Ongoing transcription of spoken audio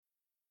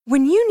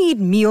When you need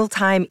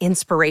mealtime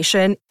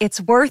inspiration,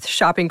 it's worth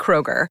shopping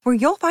Kroger, where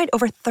you'll find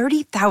over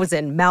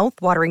 30,000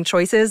 mouth-watering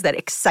choices that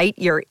excite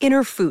your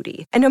inner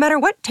foodie. And no matter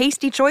what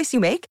tasty choice you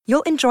make,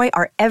 you'll enjoy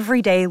our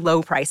everyday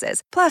low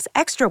prices, plus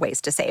extra ways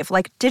to save,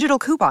 like digital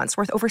coupons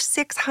worth over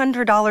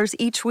 $600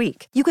 each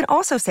week. You can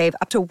also save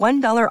up to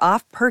 $1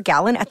 off per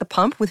gallon at the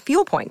pump with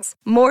fuel points.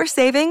 More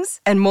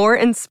savings and more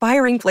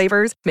inspiring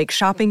flavors make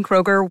shopping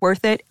Kroger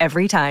worth it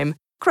every time.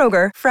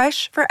 Kroger,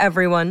 fresh for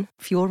everyone.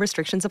 Fuel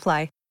restrictions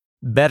apply.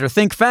 Better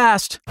think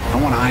fast.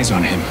 I want eyes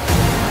on him.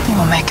 You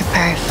won't make it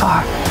very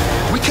far.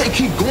 We can't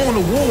keep going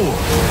to war.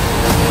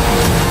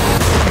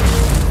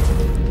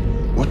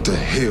 What the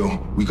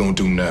hell we gonna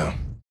do now?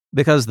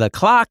 Because the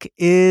clock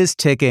is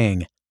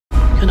ticking.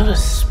 You're not a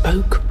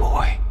spoke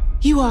boy.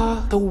 You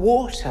are the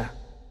water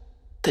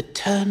that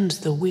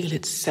turns the wheel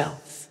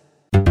itself.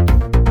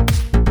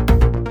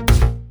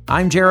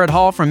 I'm Jared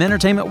Hall from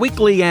Entertainment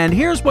Weekly, and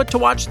here's what to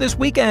watch this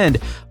weekend.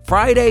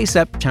 Friday,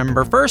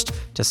 September 1st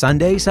to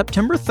Sunday,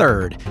 September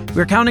 3rd.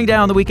 We're counting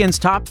down the weekend's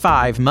top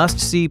 5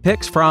 must-see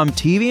picks from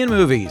TV and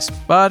movies.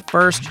 But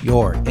first,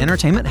 your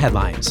entertainment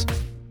headlines.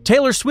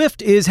 Taylor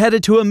Swift is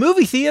headed to a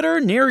movie theater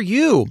near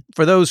you.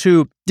 For those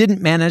who didn't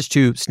manage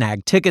to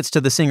snag tickets to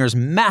the singer's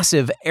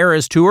massive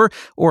Eras tour,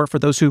 or for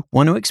those who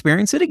want to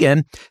experience it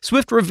again,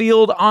 Swift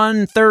revealed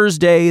on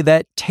Thursday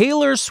that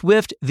Taylor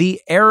Swift The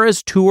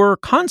Eras Tour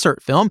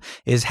concert film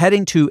is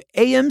heading to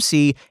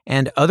AMC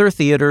and other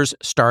theaters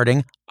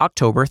starting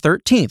October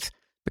 13th.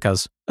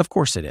 Because, of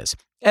course it is.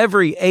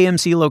 Every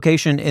AMC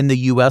location in the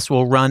U.S.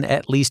 will run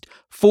at least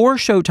 4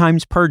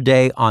 showtimes per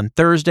day on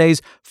Thursdays,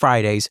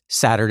 Fridays,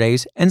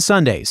 Saturdays, and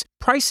Sundays.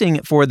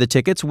 Pricing for the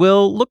tickets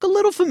will look a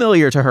little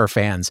familiar to her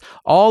fans.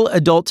 All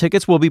adult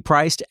tickets will be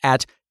priced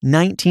at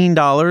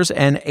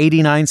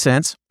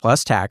 $19.89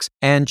 plus tax,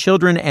 and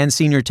children and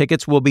senior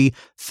tickets will be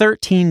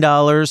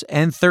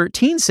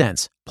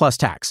 $13.13 plus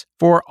tax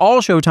for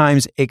all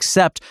showtimes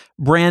except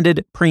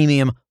branded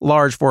premium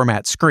large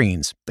format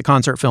screens. The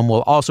concert film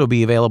will also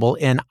be available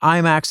in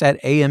IMAX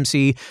at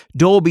AMC,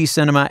 Dolby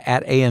Cinema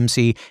at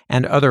AMC,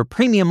 and other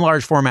premium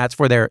large formats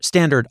for their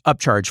standard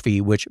upcharge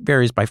fee, which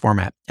varies by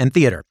format and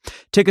theater.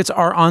 Tickets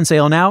are on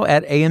sale now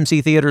at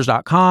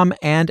amctheaters.com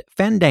and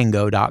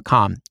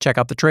fandango.com. Check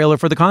out the trailer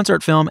for the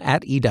concert film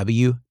at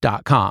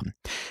EW.com.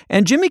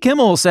 And Jimmy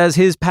Kimmel says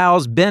his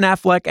pals Ben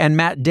Affleck and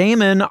Matt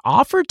Damon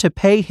offered to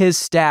pay his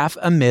staff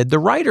amid the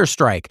writer's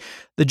strike.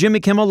 The Jimmy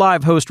Kimmel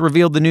Live host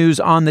revealed the news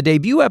on the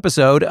debut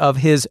episode of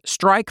his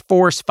Strike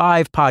Force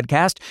 5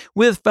 podcast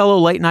with fellow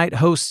late-night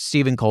hosts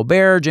Stephen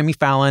Colbert, Jimmy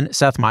Fallon,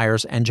 Seth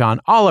Meyers, and John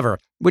Oliver,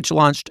 which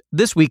launched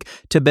this week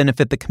to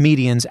benefit the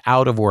comedian's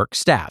out-of-work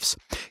staffs.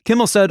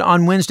 Kimmel said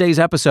on Wednesday's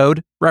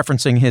episode,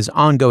 referencing his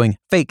ongoing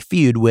fake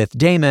feud with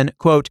Damon,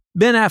 quote,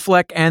 Ben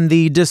Affleck and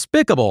the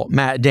despicable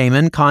Matt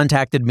Damon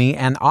contacted me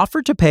and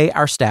offered to pay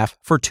our staff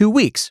for 2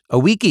 weeks, a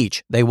week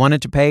each. They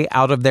wanted to pay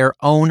out of their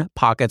own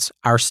pockets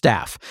our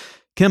staff.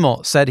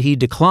 Kimmel said he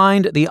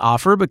declined the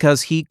offer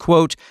because he,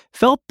 quote,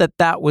 felt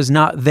that was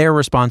not their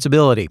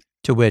responsibility,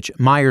 to which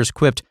Myers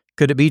quipped,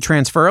 could it be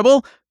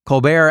transferable?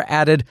 Colbert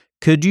added,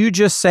 could you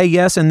just say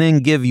yes and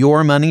then give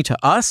your money to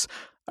us?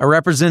 A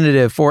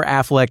representative for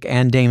Affleck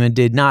and Damon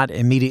did not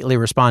immediately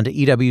respond to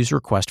EW's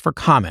request for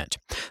comment.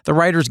 The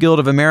Writers Guild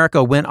of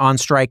America went on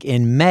strike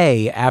in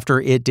May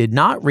after it did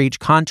not reach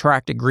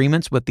contract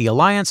agreements with the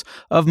Alliance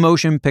of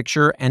Motion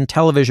Picture and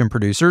Television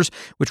Producers,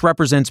 which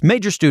represents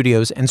major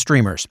studios and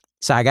streamers.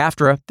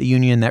 SAG-AFTRA, the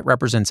union that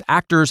represents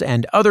actors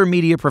and other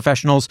media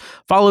professionals,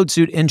 followed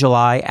suit in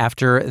July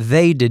after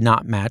they did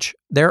not match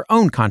their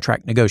own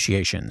contract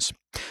negotiations.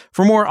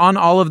 For more on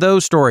all of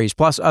those stories,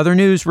 plus other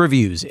news,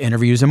 reviews,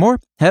 interviews, and more,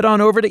 head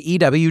on over to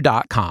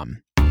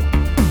EW.com.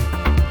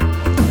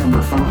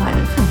 Number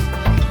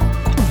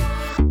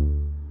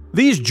 5.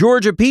 These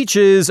Georgia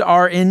peaches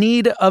are in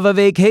need of a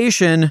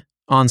vacation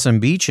on some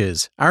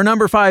beaches. Our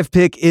number 5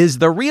 pick is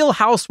The Real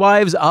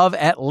Housewives of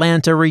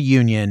Atlanta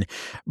reunion.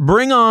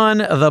 Bring on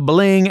the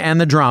bling and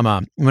the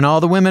drama when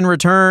all the women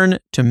return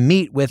to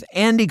meet with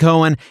Andy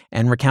Cohen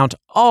and recount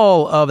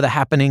all of the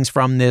happenings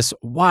from this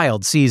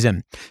wild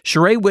season.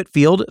 Sheree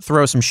Whitfield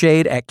throws some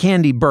shade at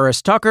Candy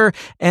Burris Tucker,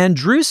 and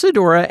Drew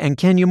Sidora and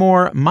Kenya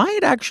Moore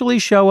might actually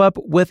show up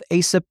with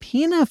a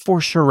subpoena for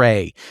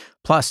Sheree.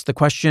 Plus, the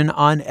question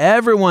on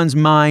everyone's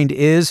mind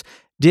is,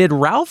 did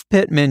Ralph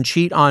Pittman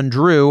cheat on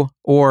Drew,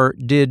 or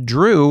did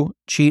Drew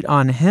cheat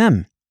on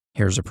him?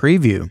 Here's a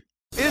preview.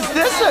 Is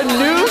this a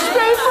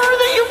newspaper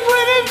that you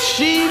printed?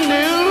 She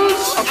News?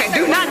 Okay,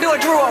 do not do a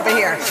Drew over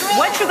here.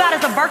 What you got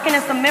is a Birkin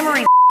and some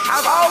memory.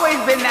 I've always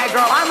been that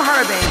girl. I'm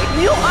her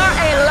baby. You are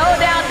a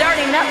low-down,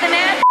 dirty, nothing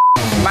ass.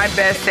 My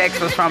best sex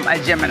was from a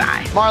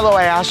Gemini. Marlo,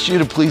 I asked you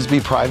to please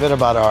be private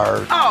about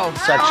our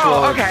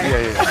sexual... Oh, okay.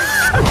 Yeah.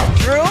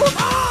 Drew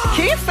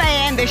keeps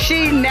saying that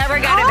she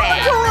never got it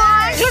back.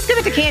 Let's give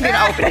it to Candy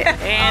to open it.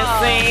 And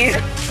scene.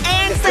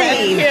 And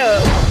scene.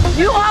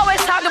 You always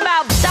talk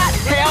about that.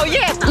 Hell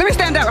yes. Let me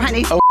stand up,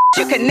 honey. Oh,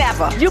 You could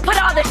never. You put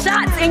all the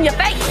shots in your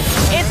face.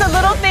 It's a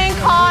little thing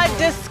called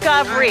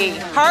discovery.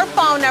 Her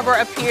phone number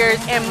appears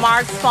in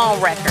Mark's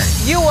phone record.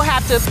 You will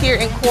have to appear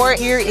in court.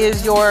 Here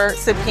is your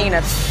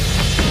subpoena.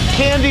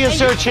 Candy, is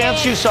there a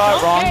chance you saw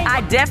it wrong? I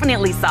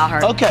definitely saw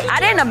her. Okay. I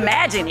didn't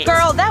imagine it.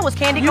 Girl, that was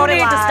Candy Coded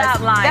You need Lies. to stop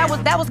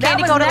lying. That was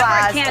Candy Coded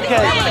Lies.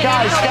 Okay,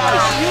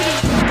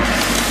 guys.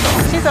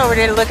 She's over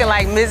there looking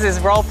like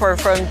Mrs. Roper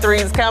from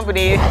Three's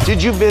Company.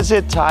 Did you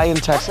visit Ty in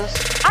Texas?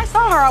 I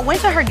saw her. I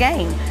went to her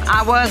game.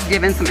 I was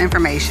given some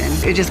information.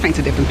 It just paints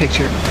a different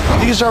picture.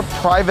 These are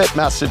private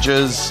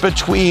messages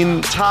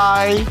between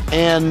Ty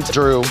and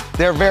Drew.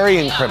 They're very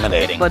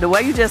incriminating. But the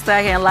way you just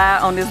sat here and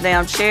lied on this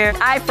damn chair,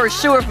 I for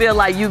sure feel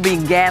like you be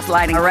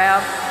gaslighting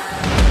around.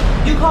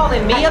 You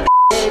calling me a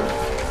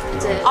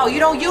Oh, you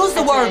don't use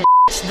the word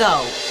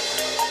though.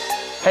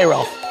 Hey,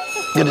 Ralph.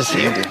 Good to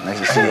see you. Nice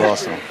to see you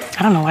also.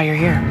 I don't know why you're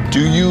here. Do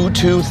you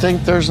two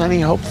think there's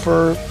any hope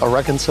for a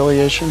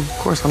reconciliation? Of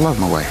course, I love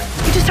my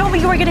wife. You just told me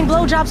you were getting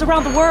blowjobs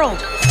around the world.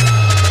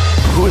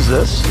 Who is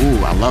this? Ooh,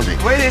 I love it.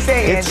 What did it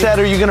say, It said,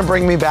 are you going to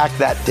bring me back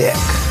that dick?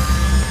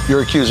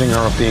 You're accusing her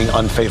of being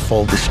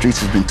unfaithful. The streets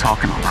has been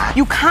talking a lot.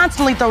 You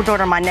constantly throw dirt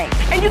on my name.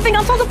 And you think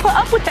I'm supposed to put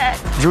up with that?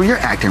 Drew, you're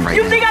acting right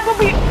You now. think I'm gonna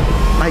be...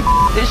 Like,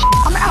 This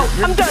I'm out.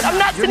 I'm done. I'm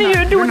not sitting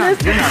here doing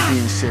this. You're not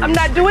being serious. I'm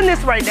not doing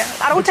this right now.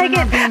 I don't take it.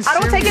 I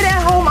don't take it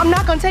at home. I'm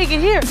not gonna take it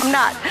here. I'm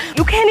not.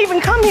 You can't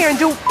even come here and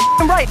do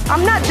right.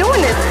 I'm not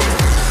doing this.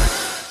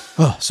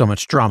 Oh, so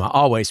much drama,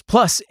 always.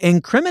 Plus,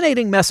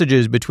 incriminating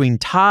messages between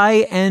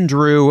Ty and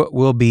Drew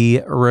will be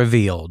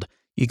revealed.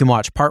 You can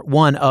watch part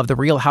 1 of The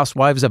Real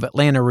Housewives of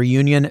Atlanta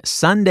reunion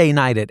Sunday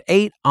night at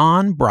 8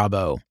 on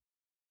Bravo.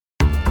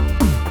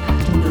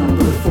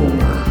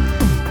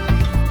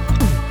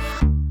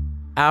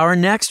 Our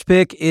next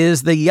pick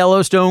is the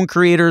Yellowstone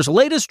creators'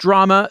 latest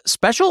drama,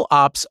 Special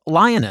Ops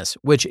Lioness,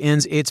 which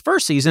ends its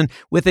first season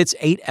with its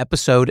 8th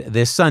episode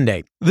this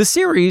Sunday. The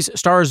series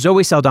stars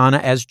Zoe Saldana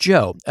as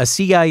Jo, a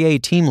CIA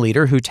team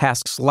leader who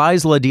tasks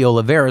Liza de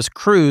Oliveira's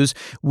Cruz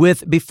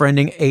with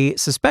befriending a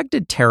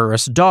suspected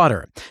terrorist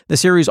daughter. The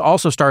series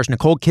also stars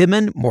Nicole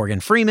Kidman, Morgan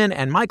Freeman,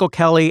 and Michael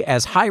Kelly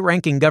as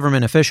high-ranking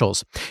government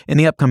officials. In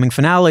the upcoming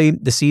finale,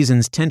 the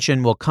season's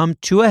tension will come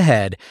to a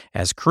head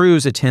as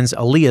Cruz attends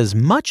Aaliyah's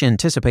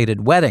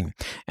much-anticipated wedding,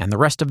 and the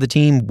rest of the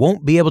team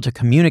won't be able to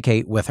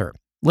communicate with her.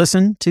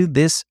 Listen to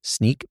this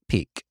sneak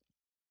peek.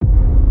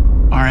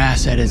 Our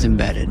asset is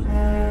embedded.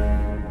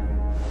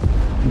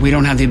 We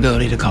don't have the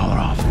ability to call her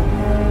off.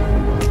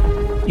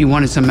 You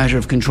wanted some measure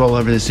of control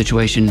over the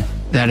situation.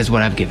 That is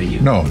what I've given you.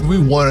 No, we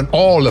wanted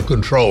all the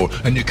control,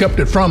 and you kept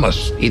it from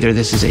us. Either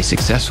this is a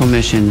successful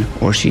mission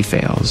or she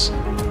fails.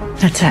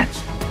 That's it.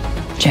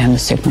 Jan the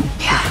signal.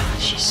 Yeah,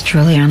 she's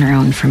truly on her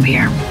own from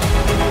here.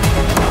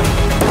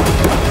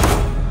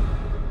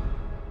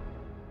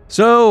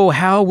 So,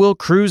 how will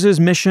Cruz's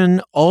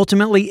mission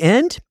ultimately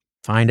end?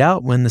 Find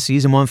out when the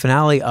season 1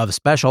 finale of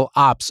Special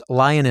Ops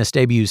Lioness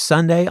debuts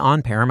Sunday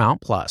on Paramount+.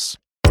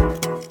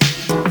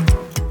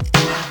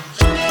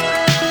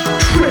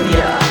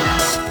 Trivia.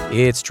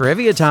 It's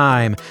trivia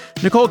time.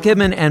 Nicole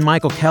Kidman and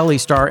Michael Kelly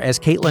star as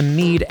Caitlin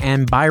Meade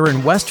and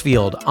Byron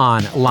Westfield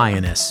on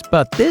Lioness.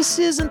 But this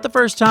isn't the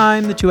first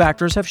time the two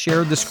actors have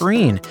shared the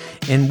screen.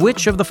 In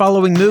which of the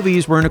following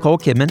movies were Nicole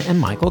Kidman and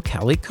Michael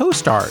Kelly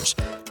co-stars?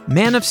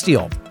 Man of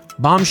Steel,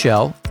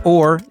 Bombshell,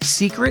 or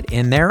Secret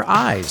in Their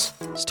Eyes?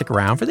 Stick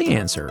around for the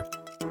answer.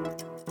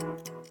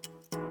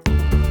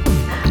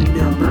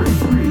 Number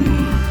 3.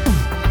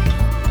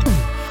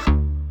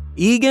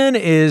 Egan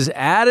is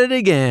at it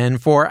again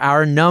for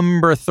our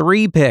number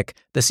 3 pick,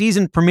 the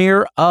season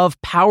premiere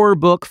of Power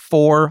Book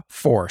 4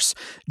 Force.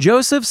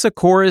 Joseph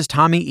Sikora's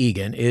Tommy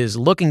Egan is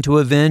looking to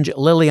avenge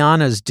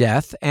Liliana's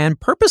death and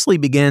purposely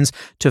begins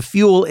to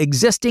fuel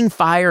existing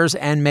fires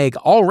and make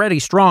already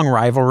strong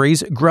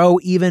rivalries grow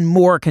even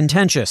more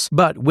contentious.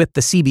 But with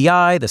the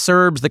CBI, the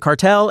Serbs, the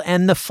cartel,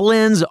 and the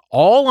Flynns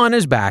all on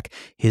his back,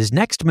 his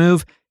next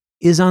move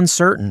is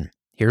uncertain.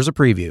 Here's a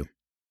preview.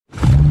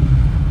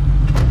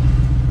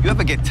 You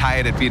ever get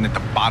tired of being at the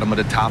bottom of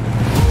the top?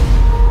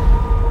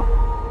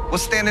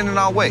 What's standing in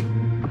our way?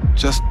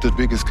 Just the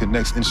biggest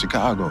connects in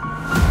Chicago.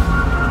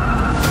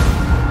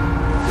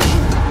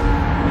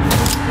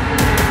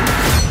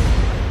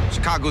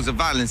 Chicago's a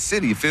violent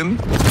city, you feel me?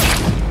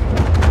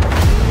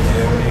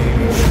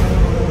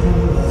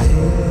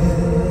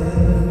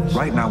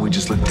 Right now, we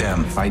just let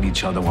them fight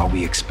each other while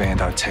we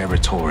expand our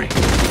territory.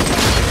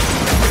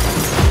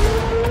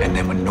 And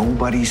then when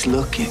nobody's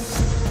looking,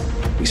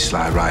 we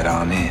slide right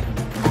on in.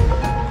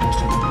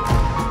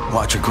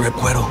 Watch your grip,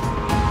 Whittle.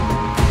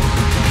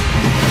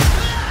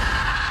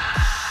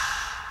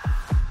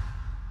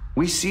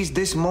 We seize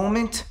this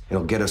moment,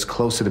 it'll get us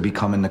closer to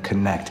becoming the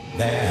Connect.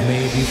 There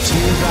may be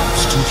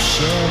teardrops to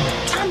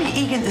shed. Tommy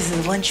Egan is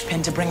the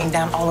linchpin to bringing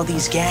down all of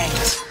these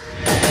gangs.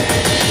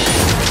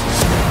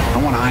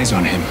 I want eyes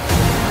on him.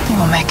 You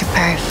won't make it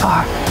very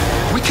far.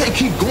 We can't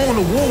keep going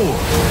to war.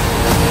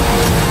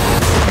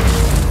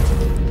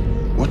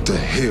 What the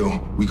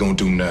hell we gonna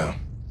do now?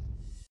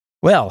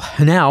 Well,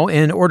 now,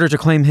 in order to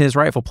claim his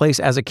rightful place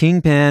as a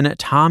kingpin,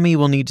 Tommy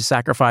will need to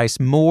sacrifice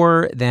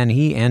more than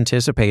he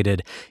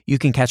anticipated. You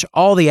can catch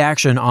all the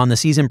action on the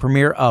season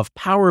premiere of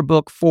Power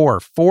Book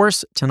 4,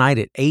 Force, tonight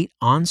at 8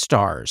 on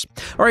Starz.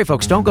 All right,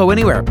 folks, don't go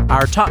anywhere.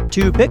 Our top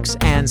 2 picks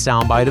and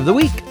soundbite of the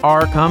week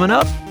are coming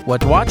up. What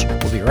to watch?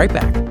 We'll be right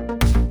back.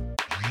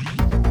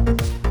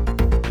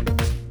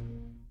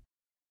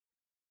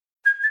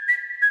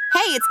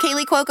 Hey, it's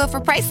Kaylee Cuoco for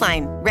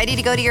Priceline. Ready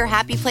to go to your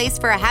happy place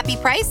for a happy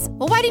price?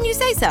 Well, why didn't you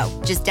say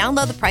so? Just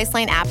download the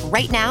Priceline app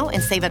right now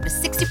and save up to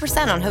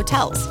 60% on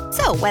hotels.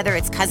 So whether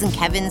it's Cousin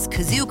Kevin's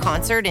Kazoo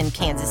Concert in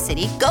Kansas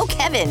City, go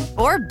Kevin,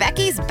 or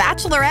Becky's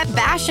Bachelorette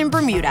Bash in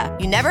Bermuda,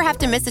 you never have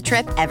to miss a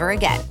trip ever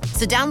again.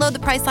 So download the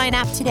Priceline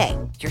app today.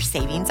 Your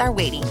savings are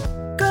waiting.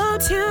 Go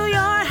to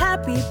your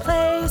happy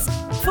place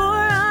for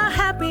a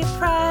happy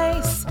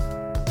price.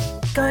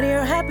 Go to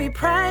your happy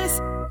price,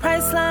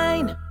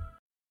 Priceline.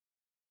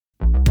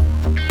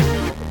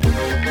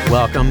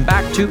 Welcome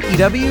back to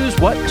EW's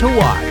What to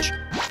Watch.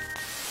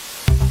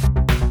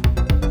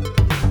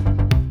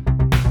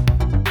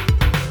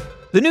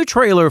 The new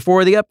trailer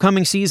for the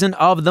upcoming season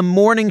of The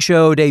Morning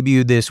Show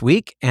debuted this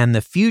week, and the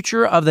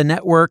future of the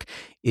network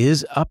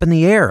is up in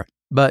the air.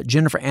 But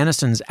Jennifer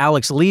Aniston's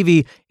Alex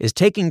Levy is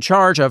taking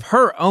charge of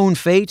her own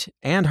fate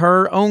and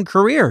her own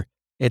career.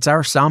 It's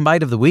our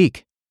soundbite of the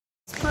week.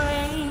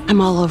 I'm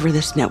all over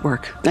this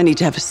network. I need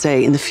to have a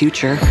say in the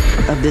future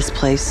of this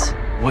place.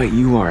 What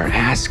you are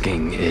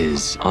asking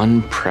is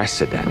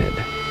unprecedented.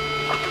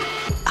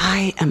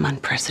 I am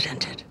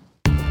unprecedented.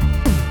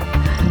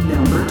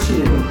 Number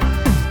 2.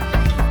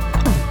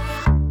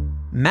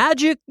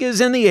 Magic is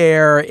in the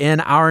air in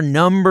our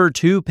number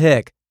 2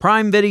 pick.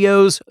 Prime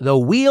Video's The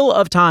Wheel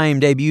of Time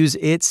debuts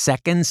its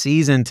 2nd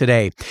season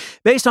today.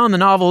 Based on the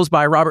novels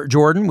by Robert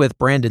Jordan with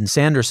Brandon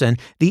Sanderson,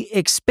 the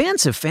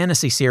expansive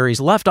fantasy series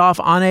left off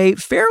on a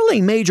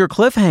fairly major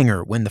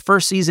cliffhanger when the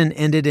first season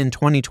ended in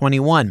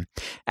 2021.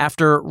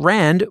 After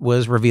Rand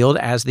was revealed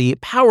as the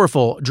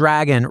powerful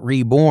dragon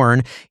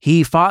reborn,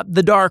 he fought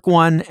the Dark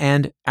One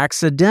and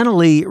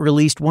accidentally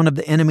released one of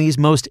the enemy's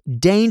most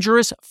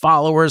dangerous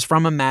followers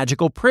from a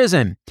magical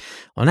prison.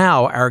 Well,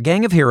 now our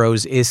gang of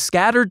heroes is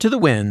scattered to the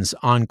wind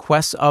on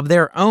quests of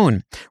their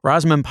own.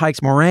 Rosamund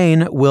Pike's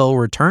Moraine will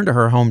return to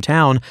her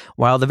hometown,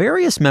 while the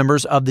various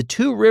members of the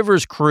Two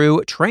Rivers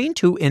crew train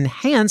to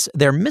enhance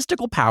their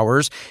mystical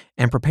powers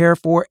and prepare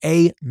for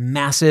a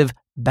massive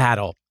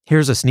battle.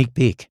 Here's a sneak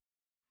peek.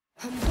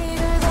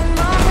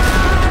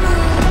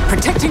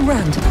 Protecting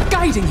Rand,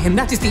 guiding him,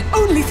 that is the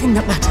only thing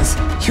that matters.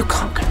 You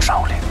can't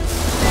control him.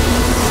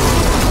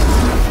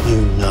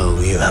 You know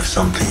you have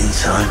something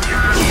inside you.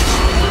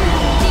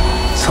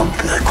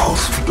 Something that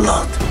calls for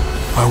blood.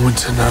 I want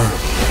to know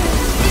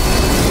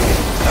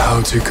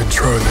how to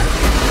control it.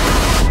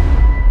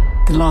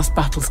 The last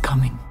battle's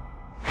coming.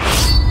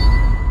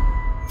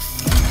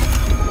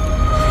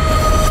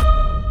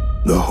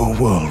 The whole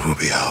world will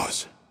be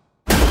ours.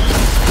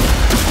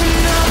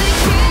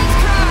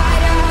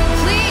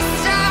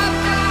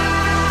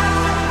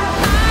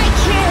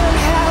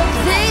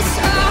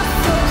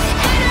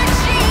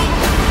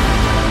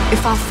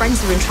 If our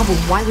friends are in trouble,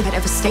 why would they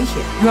ever stay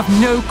here? You have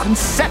no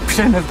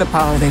conception of the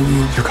power they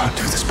wield. You can't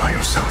do this by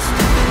yourself.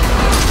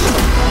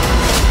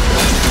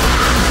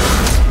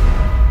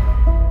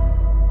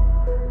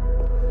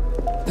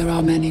 There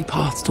are many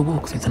paths to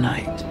walk through the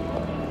night.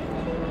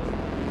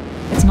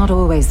 It's not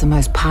always the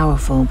most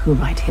powerful who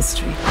write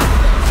history.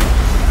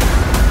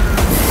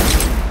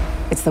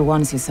 It's the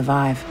ones who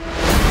survive.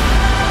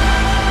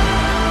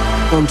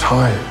 I'm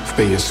tired of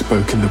being a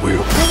spoke in the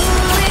wheel.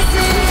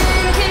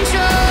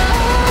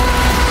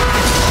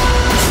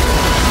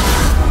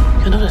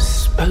 You're not a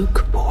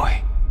spoke,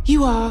 boy.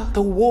 You are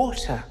the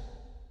water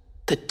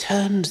that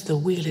turns the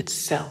wheel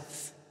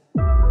itself.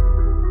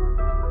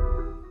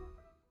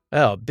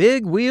 Well,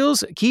 big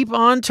wheels keep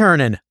on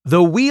turning.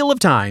 The Wheel of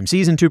Time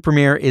Season 2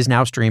 premiere is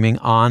now streaming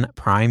on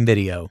Prime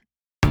Video.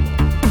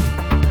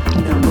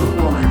 Number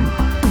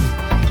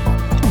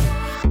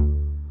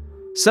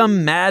 1.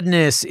 Some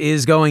madness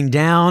is going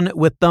down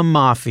with the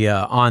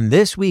Mafia on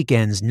this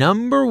weekend's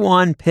number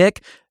 1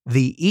 pick,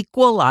 The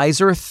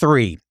Equalizer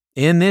 3.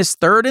 In this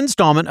 3rd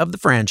installment of the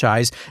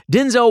franchise,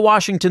 Denzel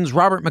Washington's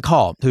Robert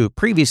McCall, who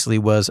previously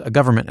was a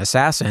government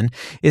assassin,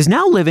 is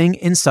now living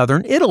in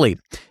southern Italy.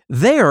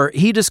 There,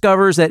 he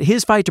discovers that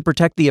his fight to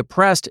protect the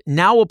oppressed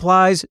now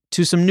applies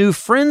to some new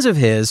friends of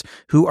his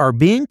who are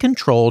being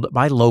controlled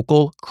by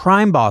local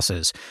crime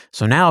bosses.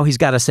 So now he's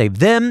got to save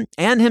them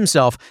and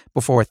himself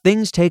before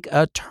things take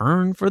a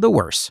turn for the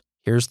worse.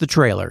 Here's the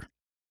trailer.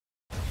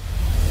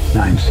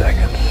 9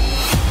 seconds.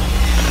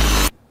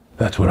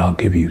 That's what I'll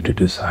give you to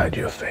decide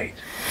your fate.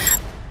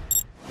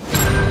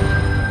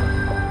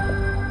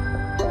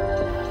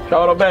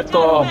 Ciao,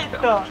 Roberto.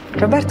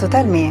 Roberto,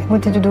 tell me,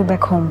 what did you do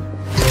back home?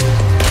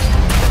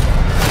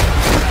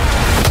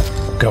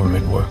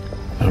 Government work.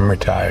 I'm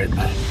retired,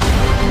 man.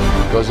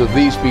 Because of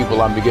these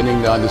people, I'm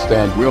beginning to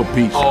understand real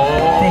peace.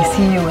 They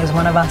see you as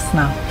one of us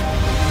now.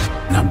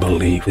 And I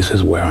believe this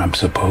is where I'm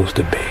supposed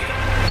to be.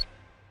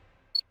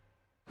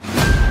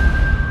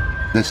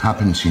 This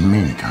happens in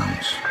many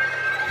towns.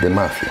 The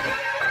mafia,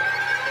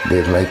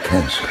 they're like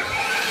cancer.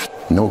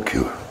 No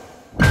cure.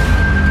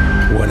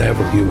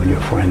 Whatever you and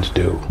your friends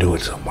do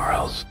it somewhere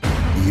else.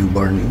 You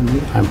burning me?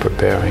 I'm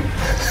preparing.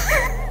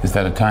 Is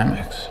that a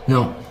Timex?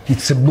 No,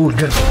 it's a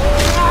burger.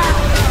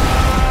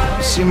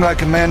 You seem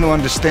like a man who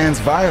understands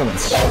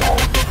violence.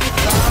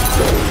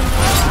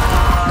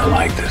 I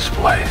like this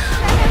place.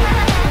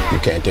 You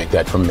can't take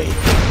that from me.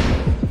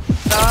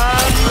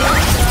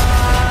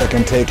 I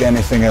can take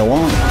anything I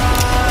want.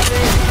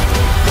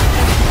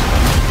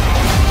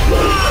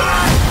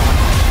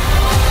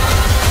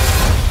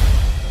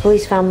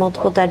 Police found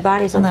multiple dead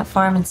bodies on that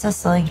farm in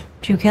Sicily.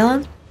 Did you kill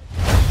him?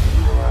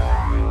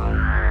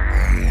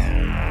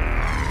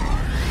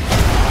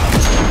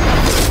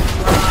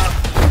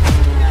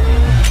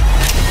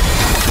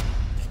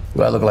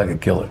 Do I look like a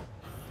killer?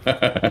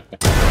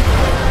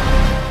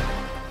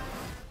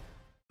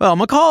 Well,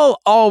 McCall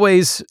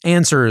always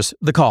answers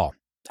the call.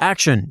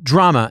 Action,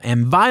 drama,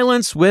 and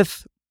violence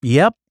with,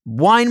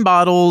 wine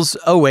bottles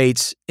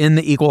awaits in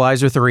The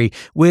Equalizer 3,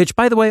 which,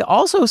 by the way,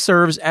 also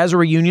serves as a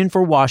reunion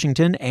for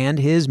Washington and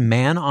his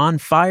Man on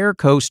Fire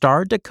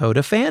co-star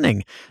Dakota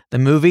Fanning. The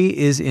movie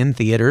is in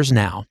theaters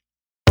now.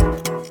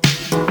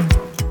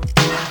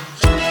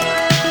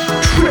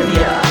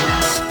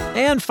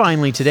 And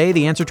finally today,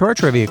 the answer to our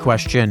trivia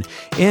question.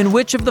 In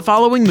which of the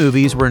following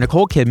movies were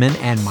Nicole Kidman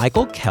and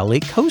Michael Kelly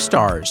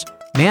co-stars?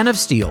 Man of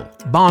Steel,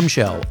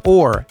 Bombshell,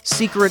 or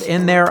Secret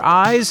in Their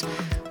Eyes?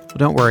 Well,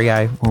 don't worry,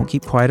 I won't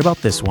keep quiet about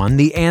this one.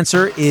 The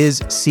answer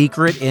is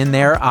Secret in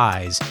Their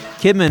Eyes.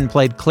 Kidman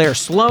played Claire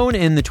Sloan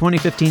in the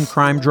 2015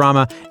 crime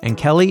drama, and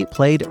Kelly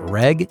played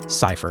Reg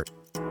Seifert.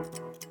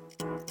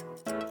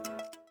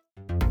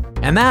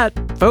 And that,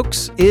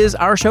 folks, is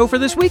our show for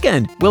this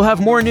weekend. We'll have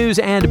more news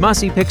and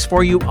must-see picks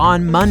for you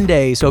on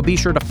Monday, so be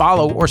sure to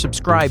follow or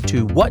subscribe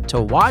to What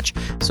to Watch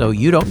so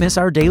you don't miss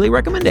our daily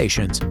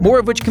recommendations, more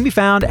of which can be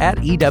found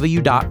at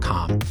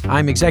EW.com.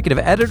 I'm Executive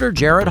Editor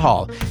Jared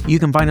Hall. You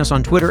can find us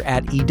on Twitter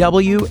at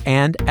EW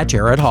and at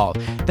Jared Hall.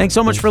 Thanks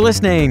so much for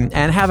listening,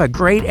 and have a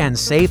great and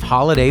safe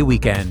holiday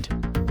weekend.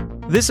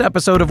 This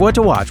episode of What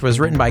to Watch was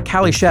written by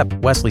Callie Shep,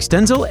 Wesley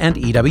Stenzel, and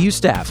EW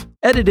staff.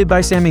 Edited by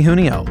Sammy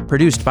Junio,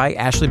 produced by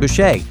Ashley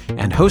Boucher,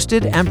 and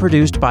hosted and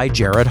produced by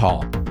Jared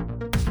Hall.